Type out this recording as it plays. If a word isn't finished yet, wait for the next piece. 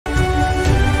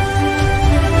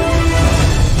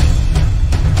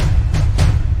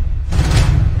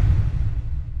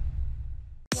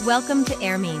Welcome to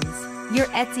Airmeans, your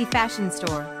Etsy fashion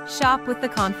store. Shop with the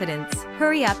confidence.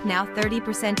 Hurry up now,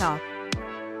 30% off.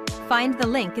 Find the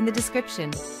link in the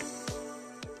description.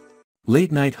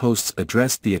 Late-night hosts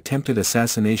addressed the attempted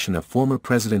assassination of former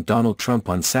President Donald Trump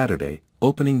on Saturday,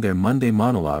 opening their Monday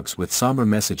monologues with somber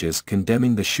messages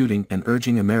condemning the shooting and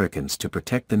urging Americans to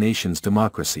protect the nation's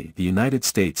democracy. The United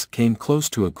States came close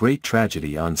to a great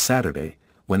tragedy on Saturday,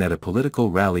 when at a political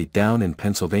rally down in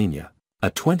Pennsylvania, a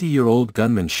 20-year-old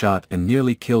gunman shot and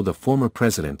nearly killed a former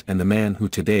president and the man who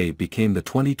today became the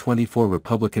 2024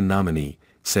 Republican nominee,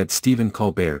 said Stephen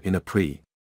Colbert in a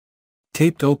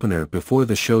pre-taped opener before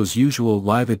the show's usual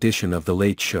live edition of The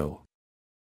Late Show.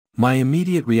 My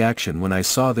immediate reaction when I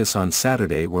saw this on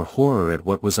Saturday were horror at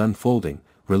what was unfolding,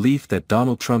 relief that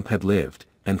Donald Trump had lived,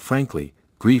 and frankly,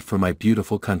 grief for my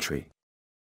beautiful country.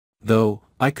 Though,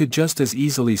 I could just as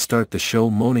easily start the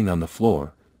show moaning on the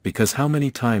floor, because how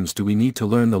many times do we need to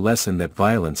learn the lesson that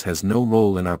violence has no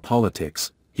role in our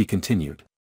politics, he continued.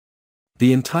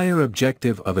 The entire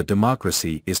objective of a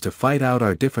democracy is to fight out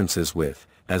our differences with,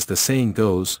 as the saying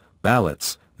goes,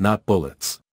 ballots, not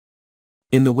bullets.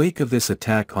 In the wake of this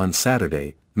attack on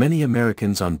Saturday, many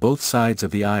Americans on both sides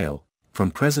of the aisle, from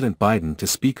President Biden to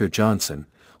Speaker Johnson,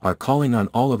 are calling on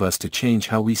all of us to change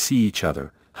how we see each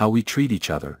other, how we treat each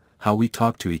other, how we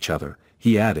talk to each other,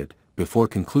 he added, before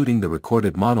concluding the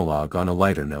recorded monologue on a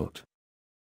lighter note.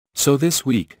 So this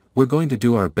week, we're going to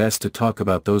do our best to talk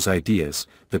about those ideas,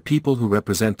 the people who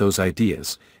represent those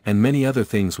ideas, and many other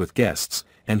things with guests,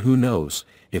 and who knows,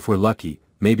 if we're lucky,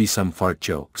 maybe some fart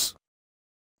jokes.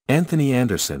 Anthony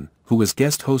Anderson, who was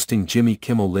guest hosting Jimmy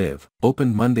Kimmel Live,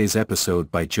 opened Monday's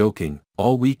episode by joking,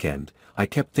 "All weekend, I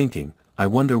kept thinking, I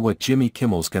wonder what Jimmy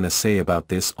Kimmel's gonna say about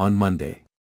this on Monday.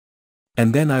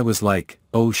 And then I was like,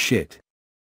 oh shit.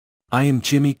 I am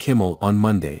Jimmy Kimmel on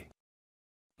Monday."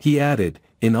 He added,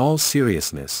 "In all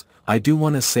seriousness, I do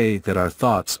want to say that our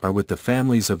thoughts are with the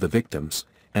families of the victims,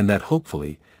 and that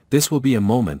hopefully, this will be a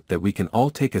moment that we can all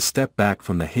take a step back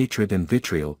from the hatred and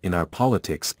vitriol in our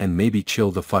politics and maybe chill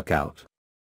the fuck out."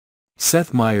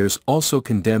 Seth Meyers also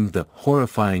condemned the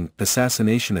horrifying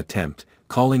assassination attempt,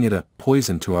 calling it a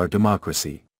poison to our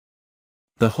democracy.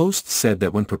 The host said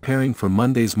that when preparing for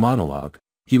Monday's monologue,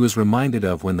 he was reminded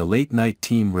of when the late-night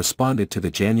team responded to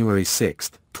the January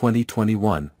 6,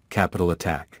 2021, Capitol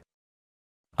attack.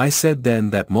 "I said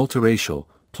then that multiracial,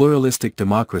 pluralistic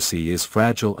democracy is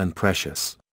fragile and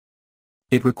precious.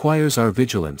 It requires our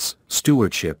vigilance,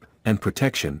 stewardship, and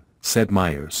protection," said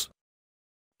Meyers.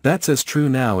 "That's as true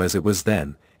now as it was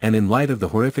then, and in light of the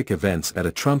horrific events at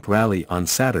a Trump rally on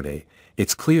Saturday,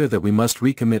 it's clear that we must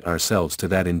recommit ourselves to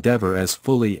that endeavor as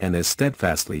fully and as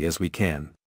steadfastly as we can."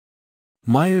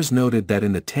 Meyers noted that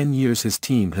in the 10 years his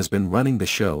team has been running the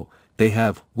show, they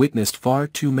have witnessed far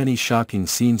too many shocking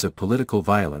scenes of political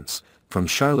violence, from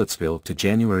Charlottesville to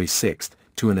January 6,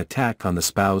 to an attack on the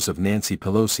spouse of Nancy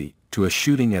Pelosi, to a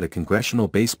shooting at a congressional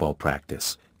baseball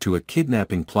practice, to a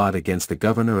kidnapping plot against the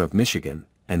governor of Michigan,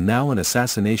 and now an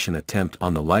assassination attempt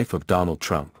on the life of Donald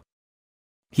Trump.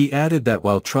 He added that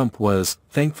while Trump was,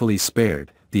 thankfully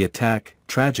spared, the attack,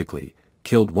 tragically,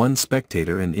 killed one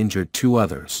spectator and injured 2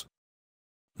 others.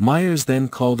 Meyers then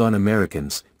called on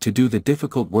Americans to do the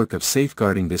difficult work of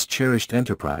safeguarding this cherished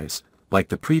enterprise, like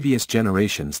the previous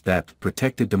generations that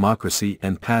protected democracy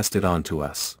and passed it on to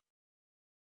us.